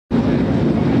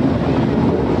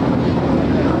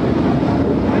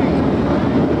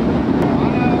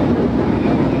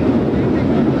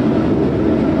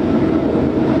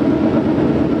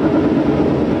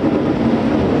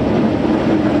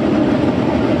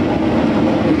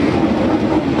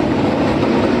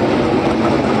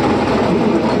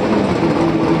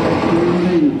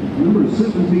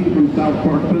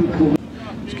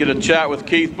get a chat with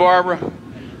Keith Barbara.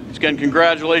 Again,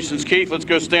 congratulations, Keith. Let's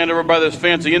go stand over by this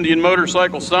fancy Indian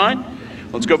motorcycle sign.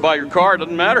 Let's go buy your car,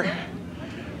 doesn't matter.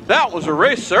 That was a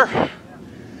race, sir.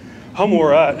 I'm all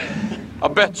right. I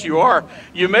bet you are.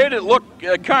 You made it look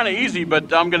kind of easy,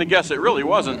 but I'm going to guess it really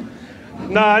wasn't.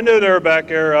 No, I knew they were back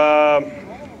there.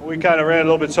 We kind of ran a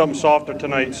little bit something softer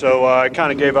tonight, so I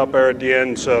kind of gave up there at the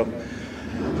end. So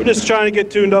we're just trying to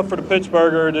get tuned up for the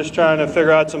Pittsburgher, just trying to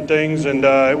figure out some things, and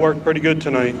it worked pretty good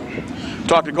tonight.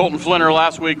 Talked to Colton Flinner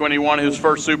last week when he won his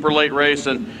first super late race,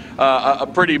 and a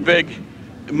pretty big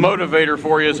motivator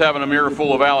for you is having a mirror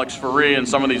full of Alex Ferree and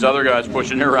some of these other guys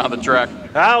pushing you around the track.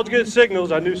 I was getting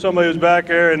signals. I knew somebody was back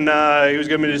there, and he was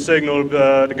giving me the signal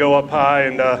to go up high.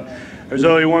 And there's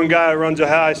only one guy that runs a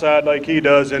high side like he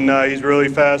does, and he's really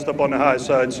fast up on the high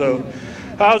side. So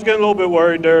I was getting a little bit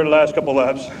worried there the last couple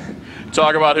laps.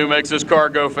 Talk about who makes this car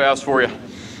go fast for you.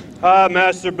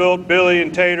 Masterbuilt, Billy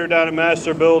and Tater down at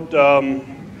Masterbuilt,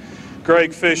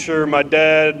 Greg Fisher, my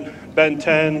dad, Ben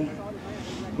 10,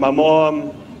 my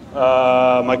mom,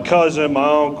 my cousin,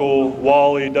 my uncle,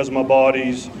 Wally does my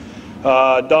bodies,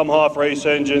 Dumbhoff race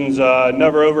engines,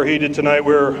 never overheated tonight.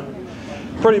 We're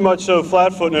pretty much so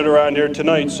flat-footing it around here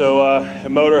tonight, so the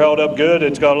motor held up good.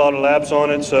 It's got a lot of laps on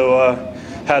it, so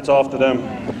hats off to them.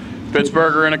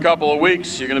 Pittsburgher in a couple of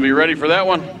weeks. You're going to be ready for that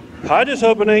one? I just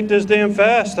hope it ain't this damn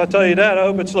fast. I tell you that. I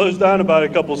hope it slows down about a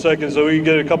couple seconds so we can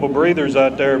get a couple breathers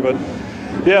out there. But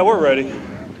yeah, we're ready.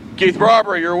 Keith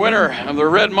Barbara, your winner of the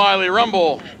Red Miley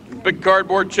Rumble. Big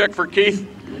cardboard check for Keith.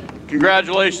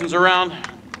 Congratulations around.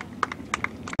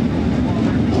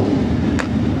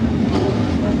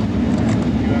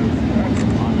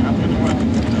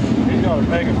 He's got a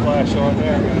mega flash on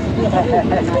there.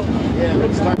 Yeah,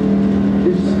 it's like.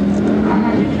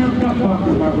 He jumped up off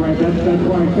the bug right. That's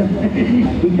why he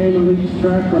came to this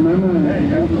track from him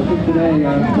and today,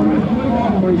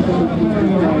 2017.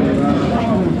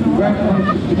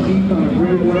 Congratulations to Keith on a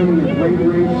great run and a great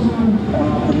race.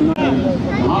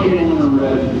 How you want to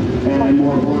red, and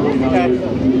more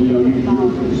importantly,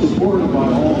 you're supported by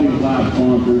all these lap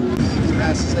sponsors.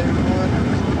 Fast as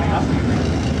everyone.